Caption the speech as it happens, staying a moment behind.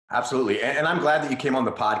Absolutely. And I'm glad that you came on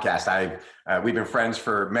the podcast. We've been friends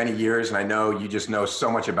for many years, and I know you just know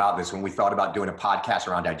so much about this. When we thought about doing a podcast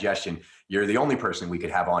around digestion, you're the only person we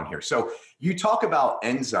could have on here. So you talk about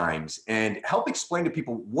enzymes and help explain to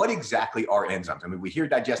people what exactly are enzymes. I mean, we hear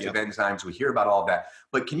digestive enzymes, we hear about all of that,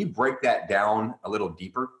 but can you break that down a little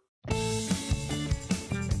deeper?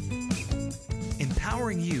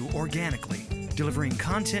 Empowering you organically, delivering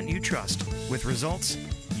content you trust with results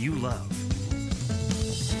you love.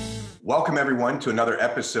 Welcome, everyone, to another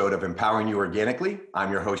episode of Empowering You Organically.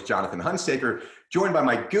 I'm your host, Jonathan Hunsaker, joined by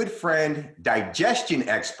my good friend, digestion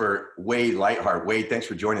expert, Wade Lightheart. Wade, thanks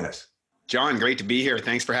for joining us. John, great to be here.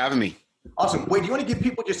 Thanks for having me. Awesome. Wade, do you want to give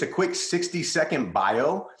people just a quick 60-second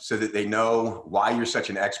bio so that they know why you're such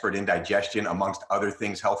an expert in digestion, amongst other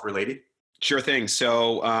things health-related? Sure thing.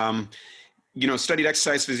 So, studied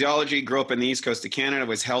exercise physiology, grew up in the East Coast of Canada,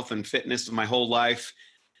 was health and fitness my whole life.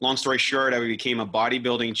 Long story short, I became a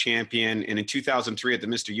bodybuilding champion, and in 2003 at the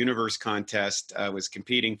Mr. Universe contest, I was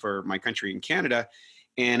competing for my country in Canada.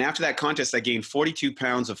 And after that contest, I gained 42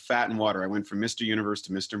 pounds of fat and water. I went from Mr. Universe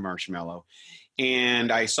to Mr. Marshmallow.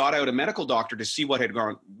 And I sought out a medical doctor to see what had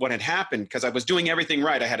happened, because I was doing everything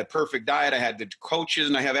right. I had a perfect diet, I had the coaches,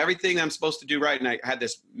 and I have everything I'm supposed to do right. And I had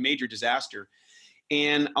this major disaster.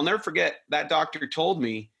 And I'll never forget, that doctor told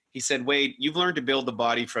me, he said, "Wade, you've learned to build the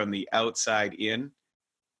body from the outside in.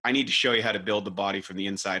 I need to show you how to build the body from the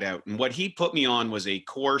inside out." And what he put me on was a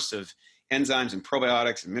course of enzymes and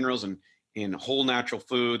probiotics and minerals and whole natural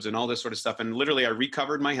foods and all this sort of stuff. And literally I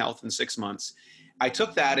recovered my health in 6 months. I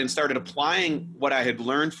took that and started applying what I had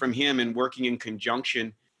learned from him and working in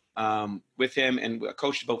conjunction with him, and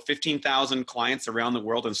coached about 15,000 clients around the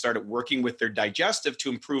world and started working with their digestive to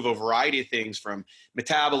improve a variety of things, from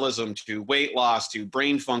metabolism to weight loss to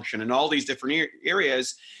brain function and all these different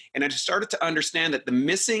areas. And I just started to understand that the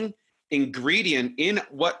missing ingredient in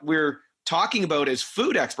what we're talking about as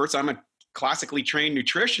food experts — I'm a classically trained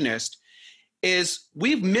nutritionist — is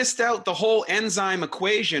we've missed out the whole enzyme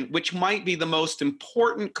equation, which might be the most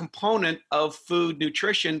important component of food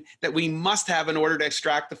nutrition that we must have in order to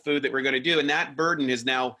extract the food that we're going to do. And that burden has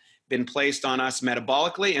now been placed on us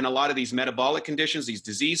metabolically. And a lot of these metabolic conditions, these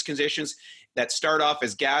disease conditions that start off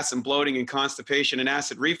as gas and bloating and constipation and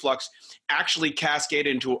acid reflux, actually cascade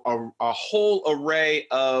into a whole array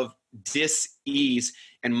of dis-ease.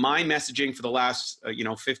 And my messaging for the last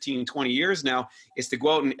 15, 20 years now is to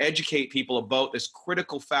go out and educate people about this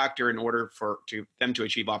critical factor in order for them to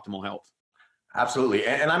achieve optimal health. Absolutely.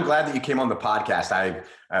 And I'm glad that you came on the podcast.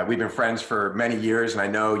 We've been friends for many years, and I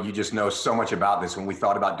know you just know so much about this. When we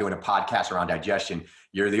thought about doing a podcast around digestion,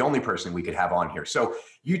 you're the only person we could have on here. So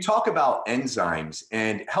you talk about enzymes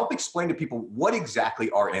and help explain to people what exactly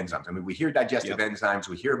are enzymes. I mean, we hear digestive enzymes,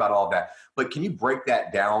 we hear about all of that, but can you break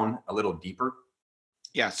that down a little deeper?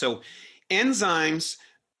 Yeah. So enzymes,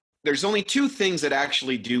 there's only two things that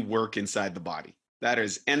actually do work inside the body. That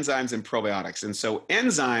is enzymes and probiotics. And so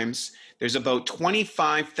enzymes, there's about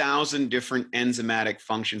 25,000 different enzymatic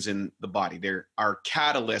functions in the body. There are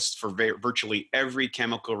catalysts for virtually every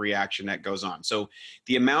chemical reaction that goes on. So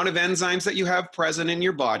the amount of enzymes that you have present in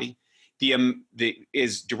your body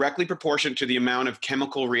is directly proportionate to the amount of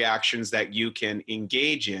chemical reactions that you can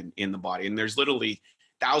engage in the body. And there's literally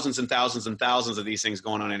thousands and thousands and thousands of these things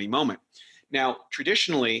going on at any moment. Now,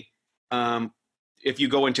 traditionally, if you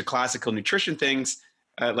go into classical nutrition things,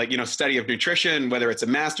 study of nutrition, whether it's a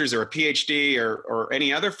master's or a PhD or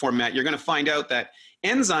any other format, you're going to find out that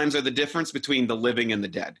enzymes are the difference between the living and the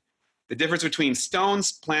dead. The difference between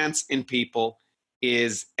stones, plants, and people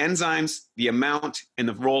is enzymes, the amount and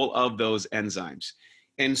the role of those enzymes.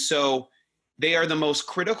 And so they are the most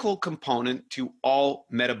critical component to all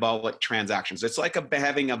metabolic transactions. It's like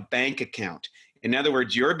having a bank account. In other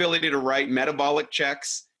words, your ability to write metabolic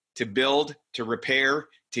checks, to build, to repair,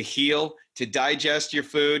 to heal, to digest your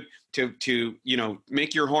food, to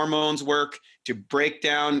make your hormones work, to break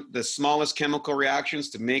down the smallest chemical reactions,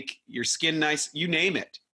 to make your skin nice, you name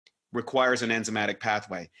it, requires an enzymatic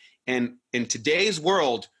pathway. And in today's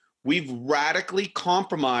world, we've radically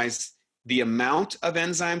compromised the amount of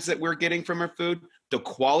enzymes that we're getting from our food, the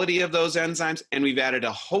quality of those enzymes, and we've added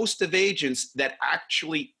a host of agents that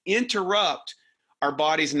actually interrupt our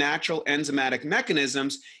body's natural enzymatic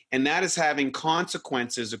mechanisms, and that is having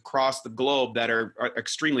consequences across the globe that are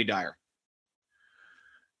extremely dire.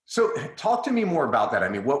 So talk to me more about that. I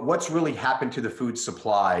mean, what's really happened to the food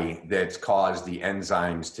supply that's caused the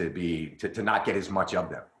enzymes to not get as much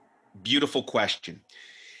of them? Beautiful question.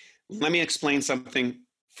 Let me explain something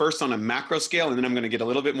first on a macro scale, and then I'm going to get a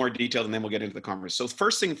little bit more detailed, and then we'll get into the conversation. So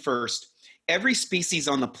first thing first, every species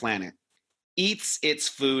on the planet eats its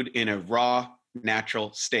food in a raw,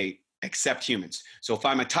 natural state, except humans. So if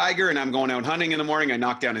I'm a tiger and I'm going out hunting in the morning, I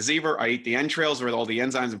knock down a zebra, I eat the entrails where all the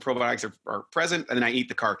enzymes and probiotics are present, and then I eat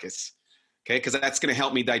the carcass. Okay, because that's going to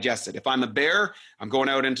help me digest it. If I'm a bear, I'm going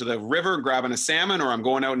out into the river grabbing a salmon, or I'm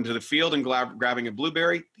going out into the field and grabbing a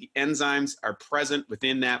blueberry, the enzymes are present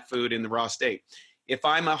within that food in the raw state. If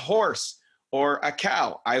I'm a horse or a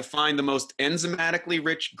cow, I find the most enzymatically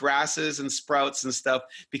rich grasses and sprouts and stuff,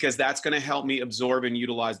 because that's going to help me absorb and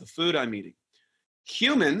utilize the food I'm eating.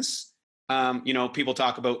 Humans, people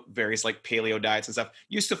talk about various like paleo diets and stuff,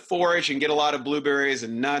 used to forage and get a lot of blueberries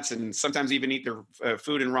and nuts and sometimes even eat their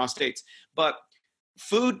food in raw states. But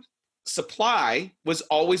food supply was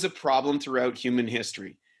always a problem throughout human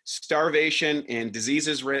history. Starvation and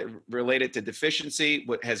diseases related to deficiency,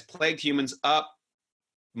 what has plagued humans up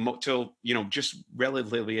till, just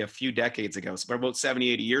relatively a few decades ago, so about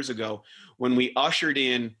 70, 80 years ago, when we ushered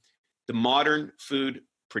in the modern food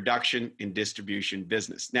production and distribution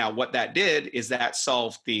business. Now, what that did is that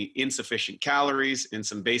solved the insufficient calories and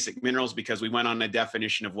some basic minerals, because we went on a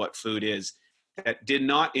definition of what food is that did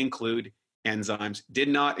not include enzymes, did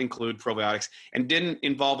not include probiotics, and didn't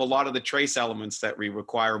involve a lot of the trace elements that we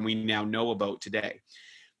require and we now know about today.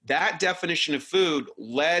 That definition of food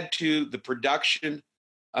led to the production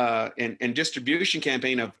and distribution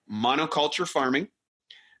campaign of monoculture farming.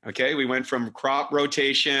 Okay, we went from crop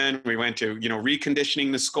rotation, we went to,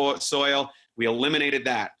 reconditioning the soil, we eliminated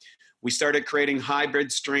that. We started creating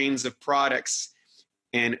hybrid strains of products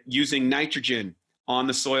and using nitrogen on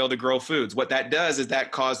the soil to grow foods. What that does is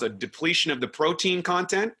that caused a depletion of the protein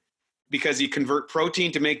content, because you convert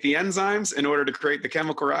protein to make the enzymes in order to create the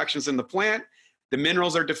chemical reactions in the plant. The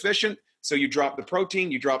minerals are deficient, so you drop the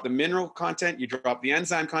protein, you drop the mineral content, you drop the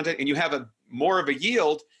enzyme content, and you have more of a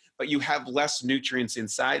yield, but you have less nutrients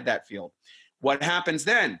inside that field. What happens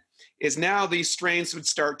then is now these strains would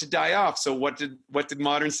start to die off. So what did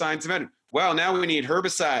modern science invent? Well, now we need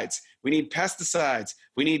herbicides, we need pesticides,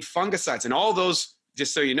 we need fungicides, and all those,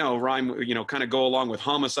 just so you know, kind of go along with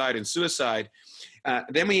homicide and suicide.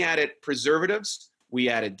 Then we added preservatives, we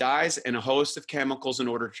added dyes, and a host of chemicals in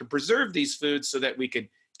order to preserve these foods so that we could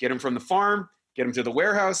get them from the farm, get them to the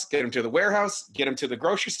warehouse, get them to the warehouse, get them to the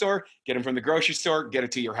grocery store, get them from the grocery store, get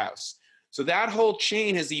it to your house. So that whole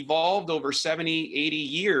chain has evolved over 70, 80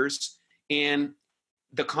 years. And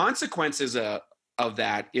the consequences of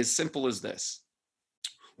that is simple as this.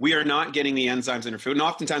 We are not getting the enzymes in our food. And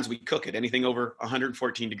oftentimes we cook it. Anything over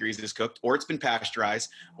 114 degrees is cooked, or it's been pasteurized,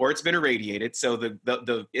 or it's been irradiated. So the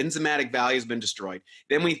enzymatic value has been destroyed.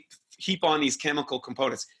 Then we heap on these chemical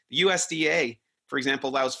components. The USDA, for example,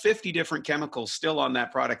 allows 50 different chemicals still on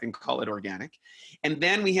that product and call it organic. And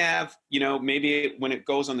then we have, maybe when it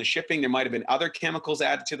goes on the shipping, there might have been other chemicals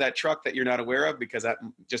added to that truck that you're not aware of, because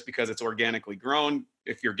just because it's organically grown,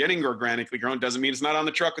 if you're getting organically grown, doesn't mean it's not on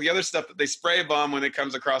the truck with the other stuff that they spray bomb when it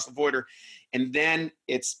comes across the border. And then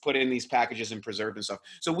it's put in these packages and preserved and stuff.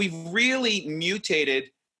 So we've really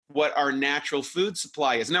mutated what our natural food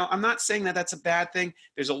supply is. Now, I'm not saying that that's a bad thing.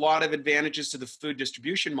 There's a lot of advantages to the food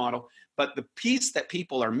distribution model, but the piece that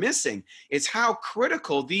people are missing is how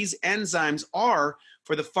critical these enzymes are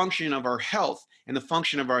for the function of our health and the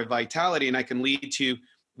function of our vitality. And I can lead to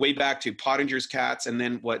way back to Pottinger's cats, and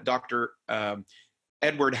then what Dr.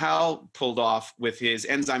 Edward Howell pulled off with his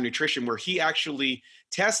enzyme nutrition, where he actually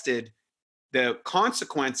tested the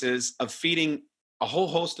consequences of feeding a whole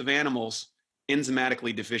host of animals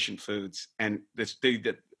enzymatically deficient foods. And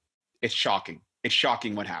it's shocking. It's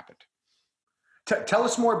shocking what happened. Tell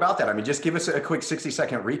us more about that. I mean, just give us a quick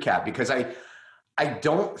 60-second recap, because I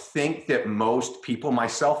don't think that most people,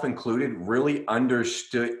 myself included, really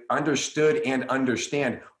understood and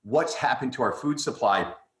understand what's happened to our food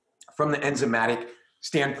supply from the enzymatic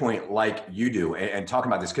standpoint like you do, and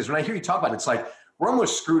talking about this. Because when I hear you talk about it, it's like we're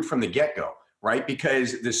almost screwed from the get-go, right?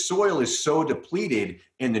 Because the soil is so depleted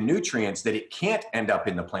in the nutrients that it can't end up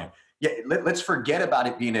in the plant. Yeah, let's forget about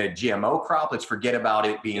it being a GMO crop. Let's forget about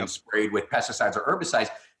it being sprayed with pesticides or herbicides.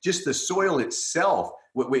 Just the soil itself,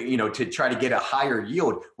 to try to get a higher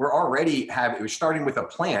yield, we're starting with a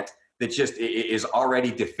plant that just is already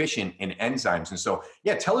deficient in enzymes. And so,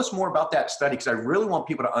 tell us more about that study, because I really want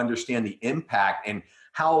people to understand the impact and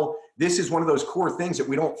how this is one of those core things that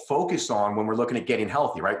we don't focus on when we're looking at getting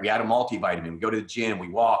healthy, right? We add a multivitamin, we go to the gym, we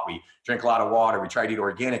walk, we drink a lot of water, we try to eat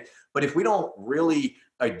organic. But if we don't really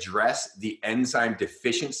address the enzyme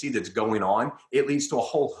deficiency that's going on, it leads to a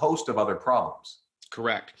whole host of other problems.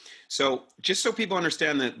 Correct. So just so people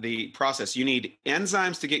understand the process, you need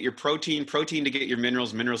enzymes to get your protein to get your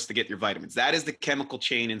minerals to get your vitamins. That is the chemical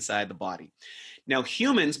chain inside the body. Now,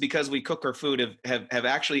 humans, because we cook our food, have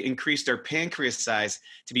actually increased our pancreas size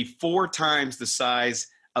to be 4 times the size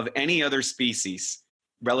of any other species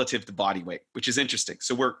relative to body weight, which is interesting.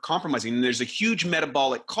 So we're compromising. And there's a huge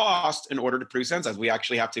metabolic cost in order to produce enzymes. We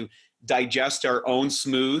actually have to digest our own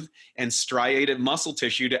smooth and striated muscle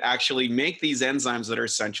tissue to actually make these enzymes that are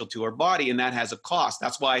essential to our body. And that has a cost.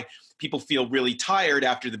 That's why people feel really tired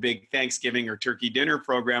after the big Thanksgiving or turkey dinner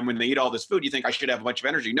program. When they eat all this food, you think, I should have a bunch of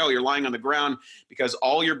energy. No, you're lying on the ground because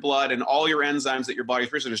all your blood and all your enzymes that your body's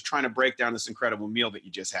producing is trying to break down this incredible meal that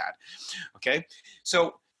you just had. Okay.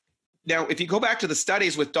 So now, if you go back to the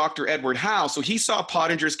studies with Dr. Edward Howe, so he saw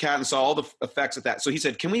Pottinger's cat and saw all the effects of that. So he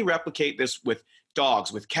said, can we replicate this with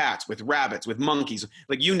dogs, with cats, with rabbits, with monkeys,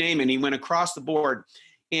 like you name it? And he went across the board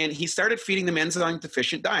and he started feeding them enzyme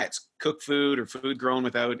deficient diets, cooked food or food grown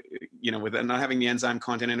without, without not having the enzyme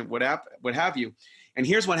content in it, what have you. And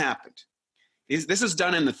here's what happened. This is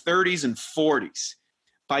done in the 30s and 40s.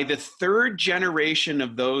 By the 3rd generation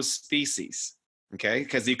of those species, okay,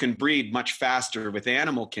 because you can breed much faster with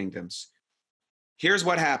animal kingdoms. Here's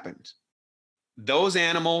what happened. Those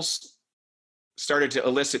animals started to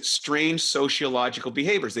elicit strange sociological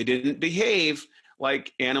behaviors. They didn't behave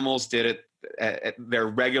like animals did at their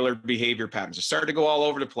regular behavior patterns. They started to go all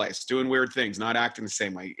over the place, doing weird things, not acting the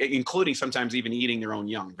same way, including sometimes even eating their own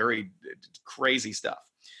young. Very crazy stuff.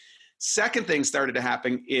 Second thing started to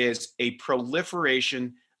happen is a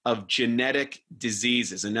proliferation of genetic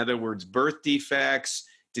diseases. In other words, birth defects,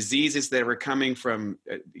 diseases that were coming from,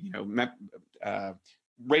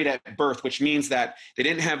 right at birth, which means that they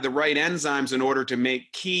didn't have the right enzymes in order to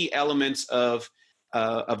make key elements of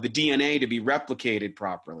the DNA to be replicated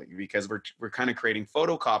properly, because we're kind of creating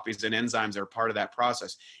photocopies, and enzymes are part of that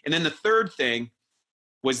process. And then the third thing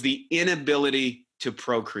was the inability to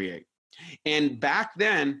procreate. And back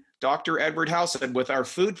then, Dr. Edward Howe said, with our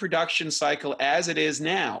food production cycle as it is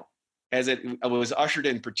now, as it was ushered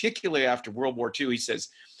in, particularly after World War II, he says,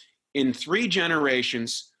 in 3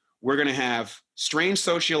 generations, we're going to have strange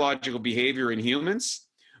sociological behavior in humans.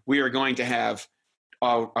 We are going to have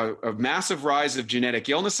a massive rise of genetic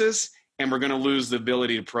illnesses, and we're going to lose the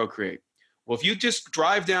ability to procreate. Well, if you just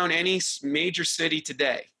drive down any major city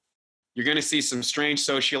today, you're going to see some strange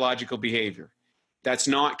sociological behavior that's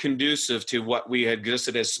not conducive to what we had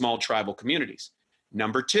listed as small tribal communities.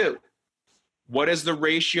 Number 2, what is the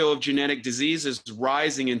ratio of genetic diseases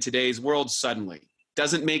rising in today's world suddenly?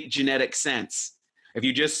 Doesn't make genetic sense.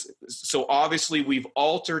 So obviously we've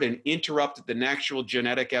altered and interrupted the natural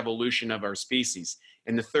genetic evolution of our species.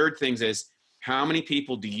 And the third thing is, how many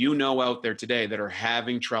people do you know out there today that are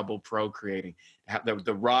having trouble procreating?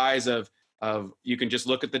 The rise of you can just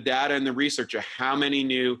look at the data and the research of how many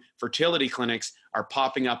new fertility clinics are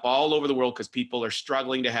popping up all over the world because people are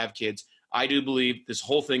struggling to have kids. I do believe this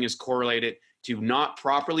whole thing is correlated to not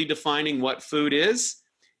properly defining what food is,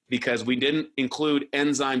 because we didn't include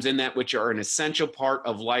enzymes in that, which are an essential part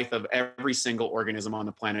of life of every single organism on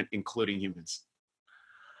the planet, including humans.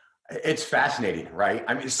 It's fascinating, right?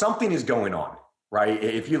 I mean, something is going on, right?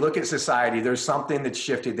 If you look at society, there's something that's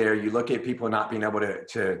shifted there. You look at people not being able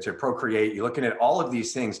to procreate. You're looking at all of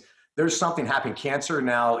these things. There's something happening. Cancer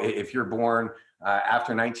now, if you're born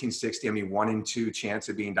after 1960, I mean, 1 in 2 chance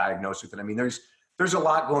of being diagnosed with it. I mean, there's a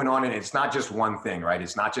lot going on, and it's not just one thing, right?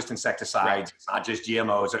 It's not just insecticides. Right. It's not just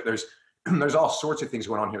GMOs. There's all sorts of things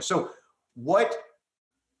going on here. So what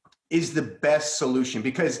is the best solution?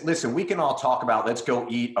 Because listen, we can all talk about, let's go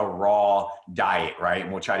eat a raw diet, right?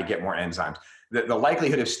 And we'll try to get more enzymes. The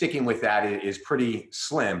likelihood of sticking with that is pretty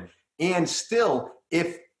slim. And still,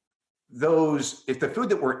 if the food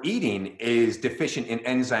that we're eating is deficient in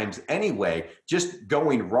enzymes anyway, just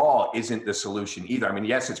going raw isn't the solution either. I mean,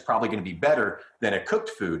 yes, it's probably going to be better than a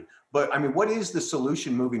cooked food, but I mean, what is the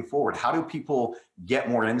solution moving forward? How do people get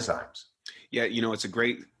more enzymes? Yeah, it's a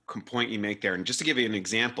great point you make there. And just to give you an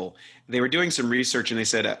example, they were doing some research and they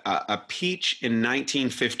said a peach in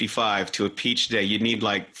 1955 to a peach today, you'd need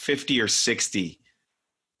like 50 or 60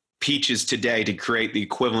 peaches today to create the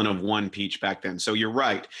equivalent of 1 peach back then. So you're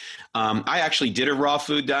right. I actually did a raw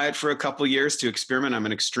food diet for a couple of years to experiment. I'm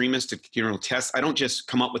an extremist to test. I don't just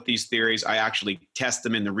come up with these theories. I actually test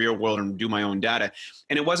them in the real world and do my own data.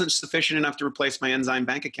 And it wasn't sufficient enough to replace my enzyme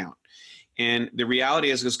bank account. And the reality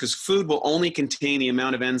is because food will only contain the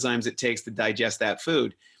amount of enzymes it takes to digest that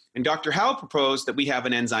food. And Dr. Howe proposed that we have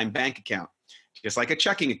an enzyme bank account, just like a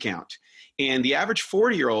checking account. And the average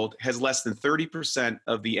 40-year-old has less than 30%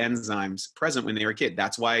 of the enzymes present when they were a kid.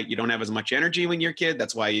 That's why you don't have as much energy when you're a kid.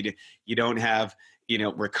 That's why you don't have,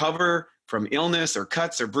 recover from illness or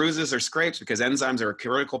cuts or bruises or scrapes, because enzymes are a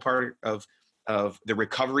critical part of of the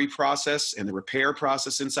recovery process and the repair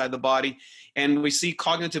process inside the body. And we see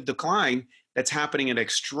cognitive decline that's happening at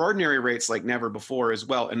extraordinary rates like never before as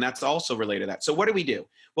well. And that's also related to that. So what do we do?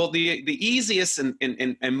 Well, the easiest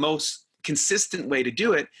and most consistent way to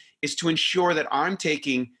do it is to ensure that I'm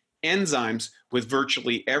taking enzymes with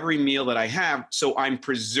virtually every meal that I have. So I'm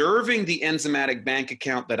preserving the enzymatic bank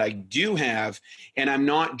account that I do have, and I'm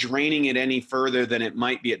not draining it any further than it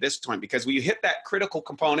might be at this time. Because when you hit that critical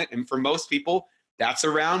component, and for most people, that's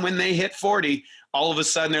around when they hit 40, all of a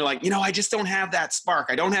sudden they're like, I just don't have that spark.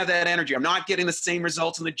 I don't have that energy. I'm not getting the same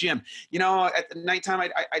results in the gym. At the nighttime,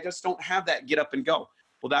 I just don't have that get up and go.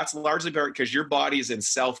 Well, that's largely because your body is in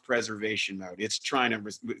self-preservation mode. It's trying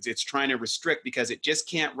to restrict because it just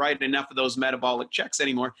can't write enough of those metabolic checks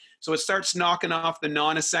anymore. So it starts knocking off the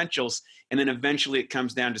non-essentials, and then eventually it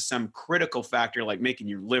comes down to some critical factor like making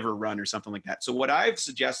your liver run or something like that. So what I've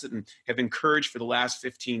suggested and have encouraged for the last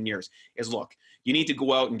 15 years is, look, you need to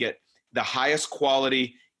go out and get the highest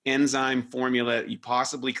quality enzyme formula you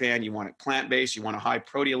possibly can. You want it plant-based. You want a high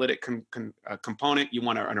proteolytic component. You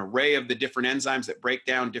want an array of the different enzymes that break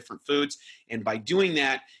down different foods. And by doing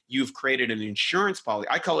that, you've created an insurance policy.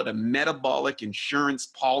 I call it a metabolic insurance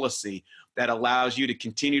policy that allows you to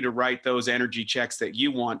continue to write those energy checks that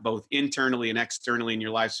you want, both internally and externally in your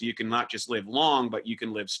life, so you can not just live long, but you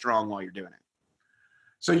can live strong while you're doing it.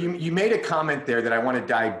 So you made a comment there that I want to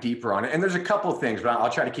dive deeper on. And there's a couple of things, but I'll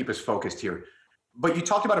try to keep us focused here. But you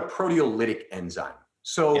talked about a proteolytic enzyme.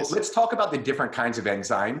 So Yes. Let's talk about the different kinds of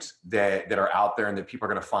enzymes that are out there and that people are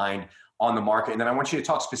going to find on the market. And then I want you to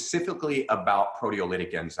talk specifically about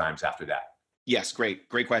proteolytic enzymes after that. Yes, great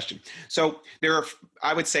question. So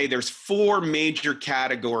I would say there's 4 major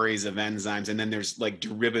categories of enzymes, and then there's like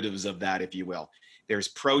derivatives of that, if you will.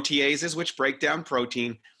 There's proteases, which break down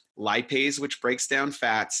protein, lipase, which breaks down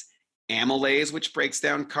fats, amylase, which breaks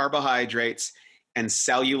down carbohydrates, and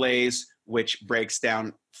cellulase, which breaks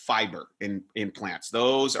down fiber in plants.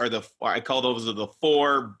 Those are I call those the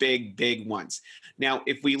 4 big ones. Now,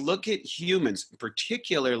 if we look at humans,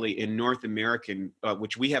 particularly in North American,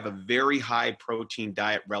 which we have a very high protein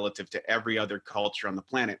diet relative to every other culture on the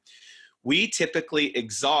planet, we typically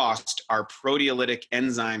exhaust our proteolytic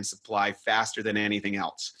enzyme supply faster than anything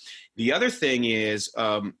else. The other thing is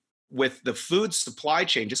with the food supply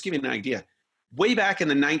chain, just give you an idea, way back in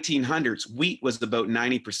the 1900s, wheat was about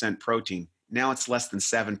 90% protein. Now it's less than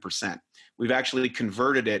 7%. We've actually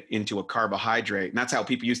converted it into a carbohydrate, and that's how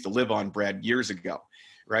people used to live on bread years ago,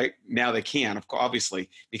 right? Now they can, obviously,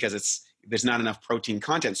 because there's not enough protein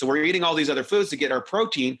content. So we're eating all these other foods to get our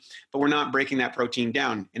protein, but we're not breaking that protein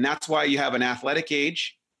down. And that's why you have an athletic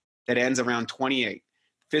age that ends around 28.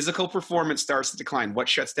 Physical performance starts to decline. What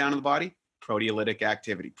shuts down in the body? Proteolytic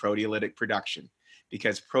activity, proteolytic production.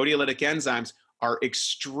 Because proteolytic enzymes are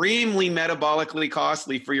extremely metabolically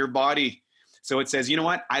costly for your body. So it says, you know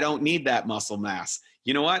what? I don't need that muscle mass.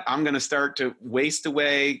 You know what? I'm going to start to waste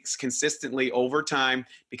away consistently over time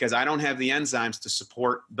because I don't have the enzymes to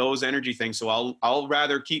support those energy things. So I'll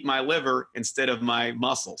rather keep my liver instead of my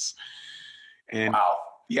muscles. And wow.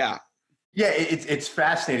 Yeah. Yeah, it's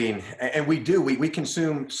fascinating, and we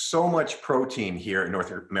consume so much protein here in North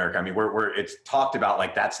America. I mean, it's talked about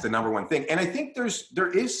like that's the number one thing, and I think there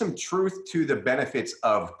is some truth to the benefits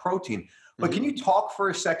of protein. But Can you talk for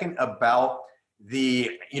a second about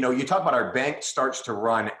you talk about our bank starts to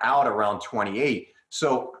run out around 28.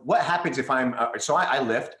 So what happens if I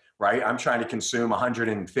lift, right? I'm trying to consume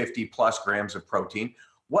 150 plus grams of protein.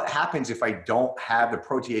 What happens if I don't have the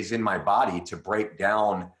protease in my body to break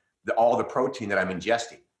down all the protein that I'm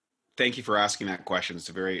ingesting? Thank you for asking that question. It's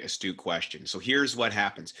a very astute question. So here's what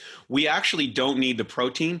happens. We actually don't need the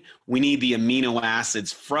protein. We need the amino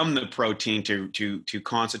acids from the protein to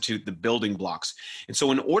constitute the building blocks. And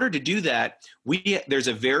so in order to do that, there's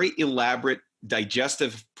a very elaborate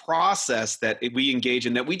digestive process that we engage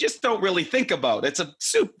in that we just don't really think about. It's a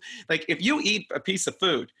soup. Like if you eat a piece of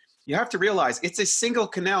food, you have to realize it's a single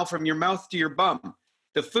canal from your mouth to your bum.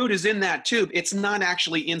 The food is in that tube. It's not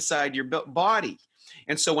actually inside your body.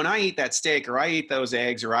 And so when I eat that steak or I eat those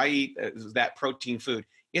eggs or I eat that protein food,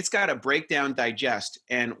 it's got to break down, digest.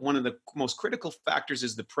 And one of the most critical factors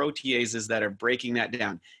is the proteases that are breaking that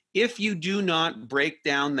down. If you do not break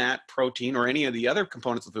down that protein or any of the other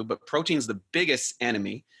components of food, but protein is the biggest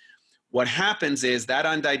enemy, what happens is that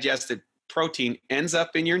undigested protein ends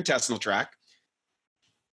up in your intestinal tract.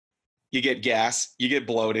 You get gas, you get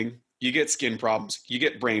bloating, you get skin problems, you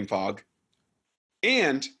get brain fog.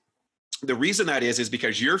 And the reason that is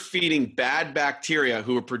because you're feeding bad bacteria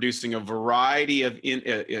who are producing a variety of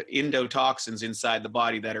endotoxins inside the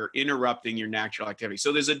body that are interrupting your natural activity.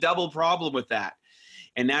 So there's a double problem with that.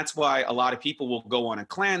 And that's why a lot of people will go on a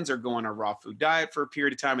cleanse or go on a raw food diet for a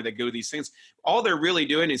period of time, and they go to these things. All they're really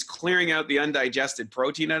doing is clearing out the undigested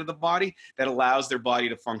protein out of the body that allows their body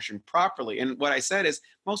to function properly. And what I said is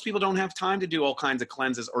most people don't have time to do all kinds of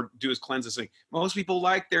cleanses or do as cleanses. Like most people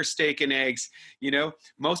like their steak and eggs,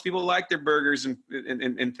 most people like their burgers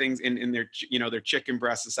and things in their, their chicken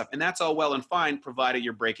breasts and stuff. And that's all well and fine, provided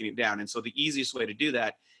you're breaking it down. And so the easiest way to do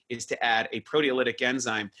that is to add a proteolytic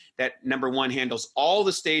enzyme that, number one, handles all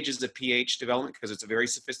the stages of pH development, because it's a very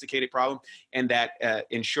sophisticated problem, and that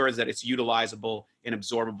ensures that it's utilizable and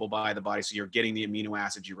absorbable by the body, so you're getting the amino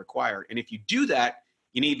acids you require. And if you do that,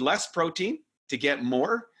 you need less protein to get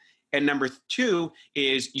more. And number two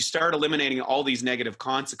is you start eliminating all these negative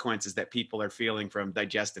consequences that people are feeling from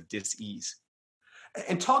digestive dis-ease.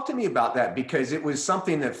 And talk to me about that, because it was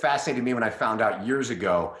something that fascinated me when I found out years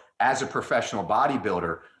ago as a professional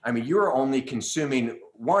bodybuilder. I mean, you were only consuming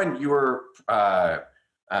you were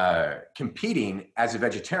competing as a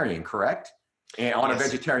vegetarian, correct? And on a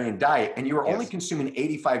vegetarian diet, and you were only consuming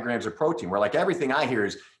 85 grams of protein, where like everything I hear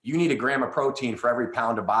is you need a gram of protein for every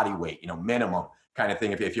pound of body weight, minimum kind of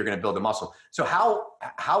thing if you're going to build a muscle. So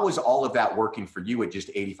how was all of that working for you at just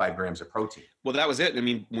 85 grams of protein? Well, that was it. I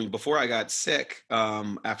mean, before I got sick,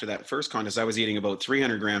 after that first contest, I was eating about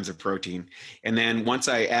 300 grams of protein. And then once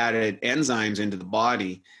I added enzymes into the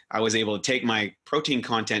body, I was able to take my protein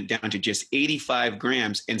content down to just 85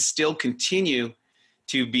 grams and still continue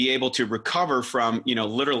to be able to recover from,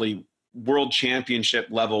 literally world championship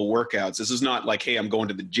level workouts. This is not like, hey, I'm going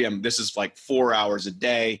to the gym. This is like 4 hours a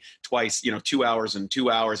day, twice, 2 hours and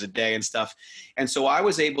 2 hours a day and stuff. And so I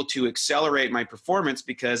was able to accelerate my performance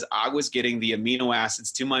because I was getting the amino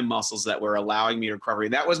acids to my muscles that were allowing me to recover.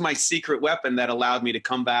 That was my secret weapon that allowed me to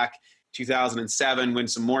come back 2007, win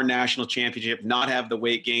some more national championship, not have the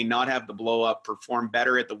weight gain, not have the blow up, perform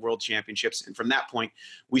better at the world championships. And from that point,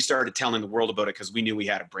 we started telling the world about it because we knew we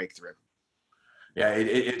had a breakthrough. Yeah,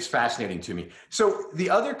 it's fascinating to me. So the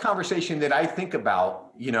other conversation that I think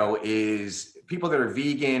about, is people that are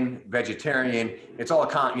vegan, vegetarian. It's all a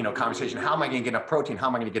conversation. How am I going to get enough protein? How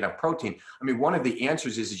am I going to get enough protein? I mean, one of the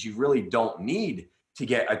answers is you really don't need to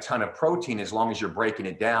get a ton of protein as long as you're breaking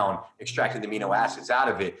it down, extracting the amino acids out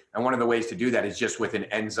of it. And one of the ways to do that is just with an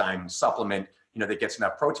enzyme supplement, that gets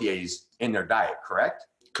enough protease in their diet, correct?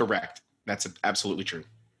 Correct. That's absolutely true.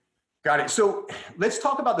 Got it. So let's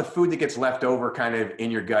talk about the food that gets left over kind of in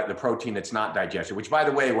your gut, the protein that's not digested, which, by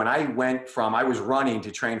the way, when I was running to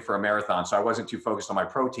train for a marathon, so I wasn't too focused on my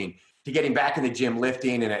protein, to getting back in the gym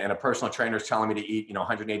lifting and a personal trainer is telling me to eat,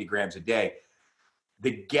 180 grams a day.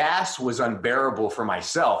 The gas was unbearable for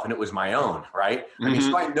myself, and it was my own, right? Mm-hmm. I mean,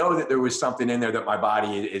 so I know that there was something in there that my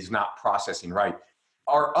body is not processing right.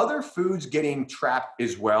 Are other foods getting trapped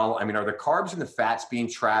as well? I mean, are the carbs and the fats being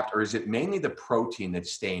trapped, or is it mainly the protein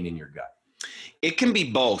that's staying in your gut? It can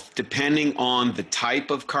be both, depending on the type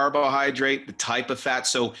of carbohydrate, the type of fat.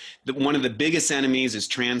 So one of the biggest enemies is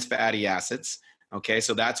trans fatty acids. Okay,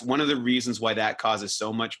 so that's one of the reasons why that causes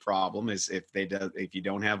so much problem is if you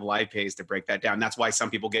don't have lipase to break that down. That's why some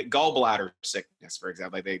people get gallbladder sickness, for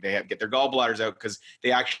example. They get their gallbladders out because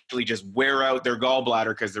they actually just wear out their gallbladder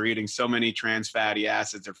because they're eating so many trans fatty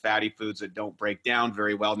acids or fatty foods that don't break down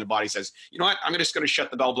very well. And the body says, you know what, I'm just going to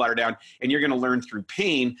shut the gallbladder down. And you're going to learn through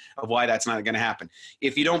pain of why that's not going to happen.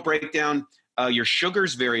 If you don't break down your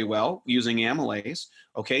sugars very well using amylase,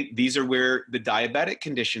 okay, these are where the diabetic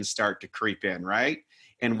conditions start to creep in, right?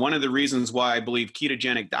 And one of the reasons why I believe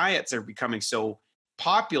ketogenic diets are becoming so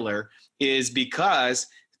popular is because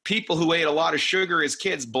people who ate a lot of sugar as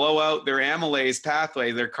kids blow out their amylase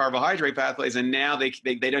pathway, their carbohydrate pathways, and now they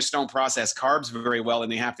just don't process carbs very well,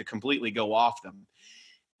 and they have to completely go off them.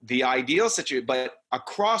 The ideal situation, but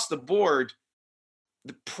across the board,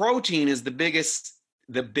 the protein is the biggest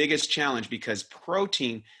challenge, because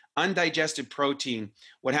protein, undigested protein,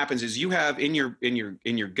 what happens is you have in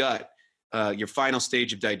your gut, your final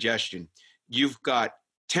stage of digestion, you've got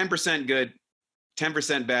 10% good,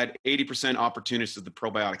 10% bad, 80% opportunists of the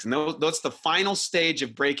probiotics. And that's the final stage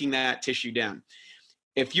of breaking that tissue down.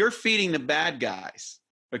 If you're feeding the bad guys,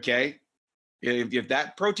 okay, if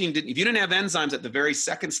that protein if you didn't have enzymes at the very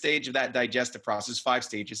second stage of that digestive process, 5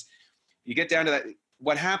 stages, you get down to that,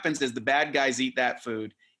 what happens is the bad guys eat that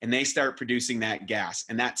food and they start producing that gas,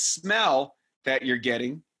 and that smell that you're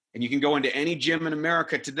getting. And you can go into any gym in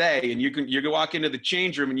America today and you can walk into the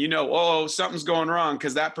change room and oh, something's going wrong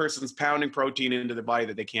because that person's pounding protein into their body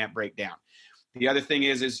that they can't break down. The other thing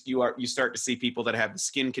is you start to see people that have the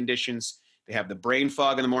skin conditions. They have the brain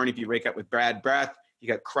fog in the morning. If you wake up with bad breath, you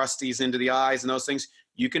got crusties into the eyes and those things,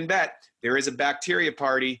 you can bet there is a bacteria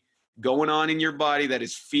party going on in your body that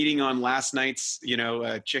is feeding on last night's,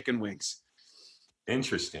 chicken wings.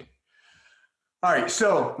 Interesting. All right,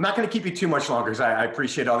 so I'm not going to keep you too much longer because I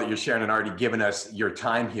appreciate all that you're sharing and already given us your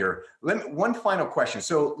time here. One final question.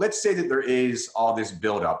 So let's say that there is all this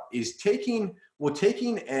buildup. Will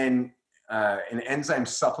taking an enzyme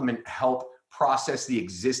supplement help process the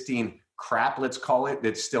existing crap, let's call it,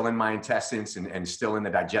 that's still in my intestines and still in the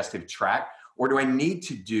digestive tract? Or do I need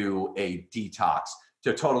to do a detox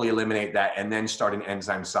to totally eliminate that and then start an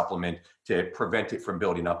enzyme supplement to prevent it from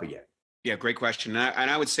building up again? Yeah, great question.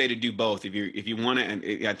 And I would say to do both. If you want to,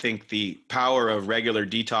 and I think the power of regular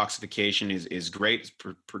detoxification is great,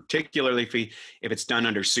 particularly if it's done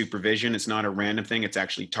under supervision. It's not a random thing. It's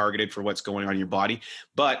actually targeted for what's going on in your body.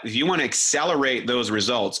 But if you want to accelerate those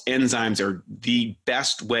results, enzymes are the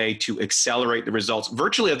best way to accelerate the results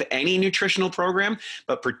virtually of any nutritional program,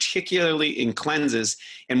 but particularly in cleanses.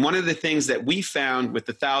 And one of the things that we found with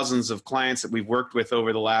the thousands of clients that we've worked with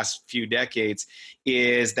over the last few decades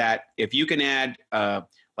is that if you can add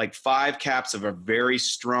like 5 caps of a very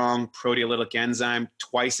strong proteolytic enzyme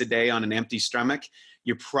twice a day on an empty stomach,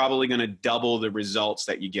 you're probably going to double the results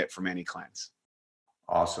that you get from any cleanse.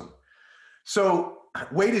 Awesome. So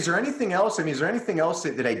Wade, is there anything else? I mean, is there anything else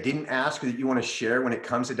that I didn't ask that you want to share when it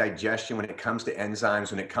comes to digestion, when it comes to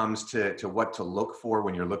enzymes, when it comes to what to look for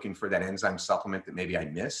when you're looking for that enzyme supplement that maybe I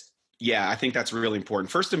missed? Yeah, I think that's really important.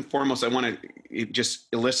 First and foremost, I want to just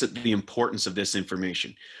elicit the importance of this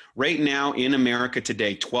information. Right now in America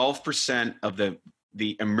today, 12% of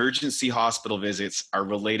the emergency hospital visits are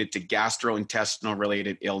related to gastrointestinal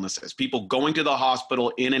related illnesses. People going to the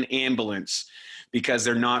hospital in an ambulance because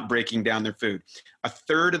they're not breaking down their food.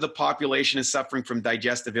 1/3 of the population is suffering from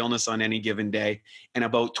digestive illness on any given day, and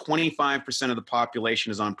about 25% of the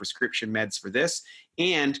population is on prescription meds for this.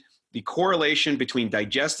 And the correlation between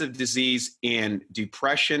digestive disease and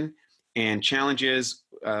depression and challenges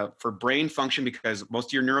for brain function, because most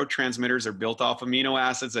of your neurotransmitters are built off amino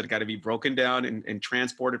acids that got to be broken down and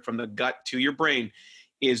transported from the gut to your brain,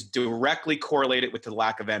 is directly correlated with the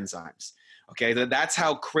lack of enzymes. Okay, that's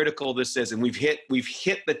how critical this is. And we've hit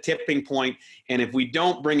the tipping point, and if we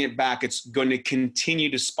don't bring it back, it's going to continue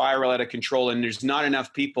to spiral out of control. And there's not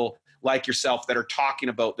enough people like yourself that are talking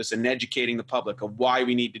about this and educating the public of why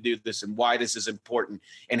we need to do this and why this is important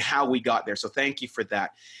and how we got there. So thank you for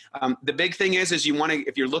that. The big thing is you want to,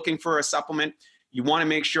 if you're looking for a supplement, you want to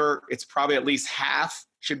make sure it's probably at least half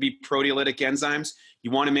should be proteolytic enzymes. You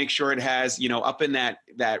want to make sure it has, up in that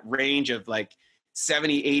range of like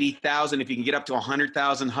 70, 80,000. If you can get up to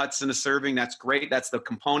 100,000 huts in a serving, that's great. That's the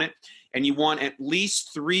component. And you want at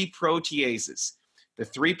least 3 proteases, the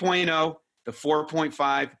 3.0, the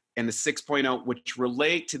 4.5, and the 6.0, which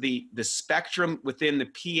relate to the spectrum within the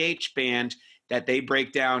pH band that they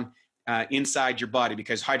break down inside your body,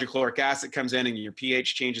 because hydrochloric acid comes in and your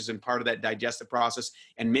pH changes in part of that digestive process,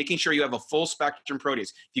 and making sure you have a full spectrum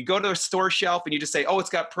protease. If you go to a store shelf and you just say, oh, it's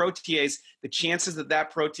got protease, the chances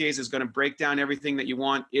that protease is going to break down everything that you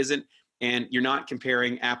want isn't, and you're not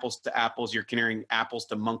comparing apples to apples, you're comparing apples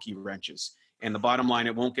to monkey wrenches. And the bottom line,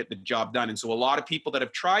 it won't get the job done. And so a lot of people that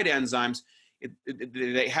have tried enzymes,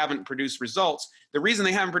 they haven't produced results. The reason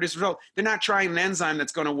they haven't produced results, they're not trying an enzyme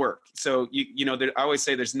that's going to work. So, I always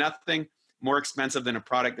say there's nothing more expensive than a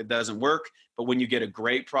product that doesn't work. But when you get a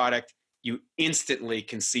great product, you instantly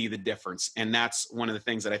can see the difference. And that's one of the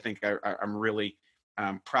things that I think I'm really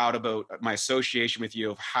proud about my association with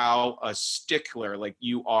you, of how a stickler like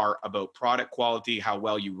you are about product quality, how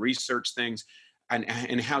well you research things,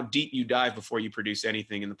 and how deep you dive before you produce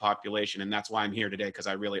anything in the population. And that's why I'm here today, because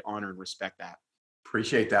I really honor and respect that.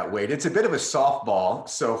 Appreciate that, Wade. It's a bit of a softball.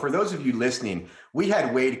 So for those of you listening, we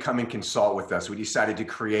had Wade come and consult with us. We decided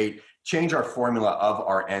to change our formula of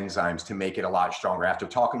our enzymes to make it a lot stronger. After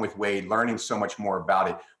talking with Wade, learning so much more about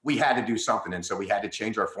it, we had to do something. And so we had to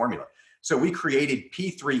change our formula. So we created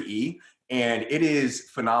P3E, and it is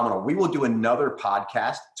phenomenal. We will do another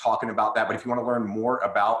podcast talking about that. But if you want to learn more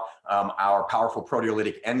about our powerful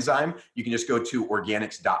proteolytic enzyme, you can just go to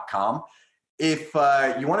Organixx.com. If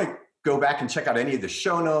you want to go back and check out any of the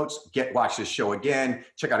show notes, watch this show again,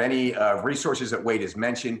 check out any resources that Wade has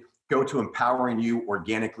mentioned, go to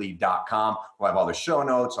empoweringyouorganically.com. We'll have all the show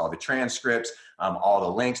notes, all the transcripts, all the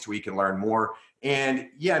links to where you can learn more. And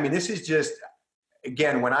yeah, I mean, this is just,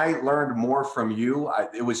 again, when I learned more from you,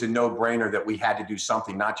 it was a no-brainer that we had to do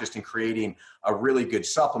something, not just in creating a really good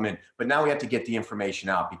supplement, but now we have to get the information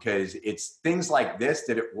out, because it's things like this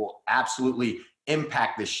that it will absolutely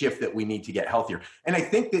impact the shift that we need to get healthier. And I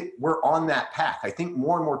think that we're on that path. I think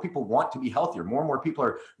more and more people want to be healthier. More and more people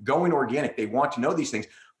are going organic. They want to know these things,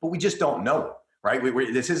 but we just don't know them. right?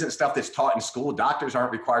 This isn't stuff that's taught in school. Doctors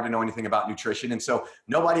aren't required to know anything about nutrition. And so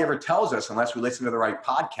nobody ever tells us, unless we listen to the right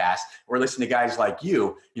podcast or listen to guys like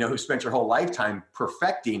you know, who spent your whole lifetime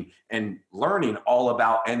perfecting and learning all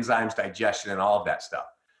about enzymes, digestion, and all of that stuff.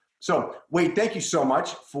 So Wade, thank you so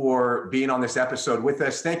much for being on this episode with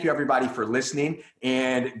us. Thank you everybody for listening,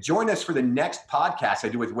 and join us for the next podcast I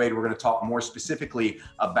do with Wade. We're going to talk more specifically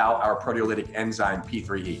about our proteolytic enzyme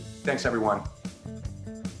P3E. Thanks everyone.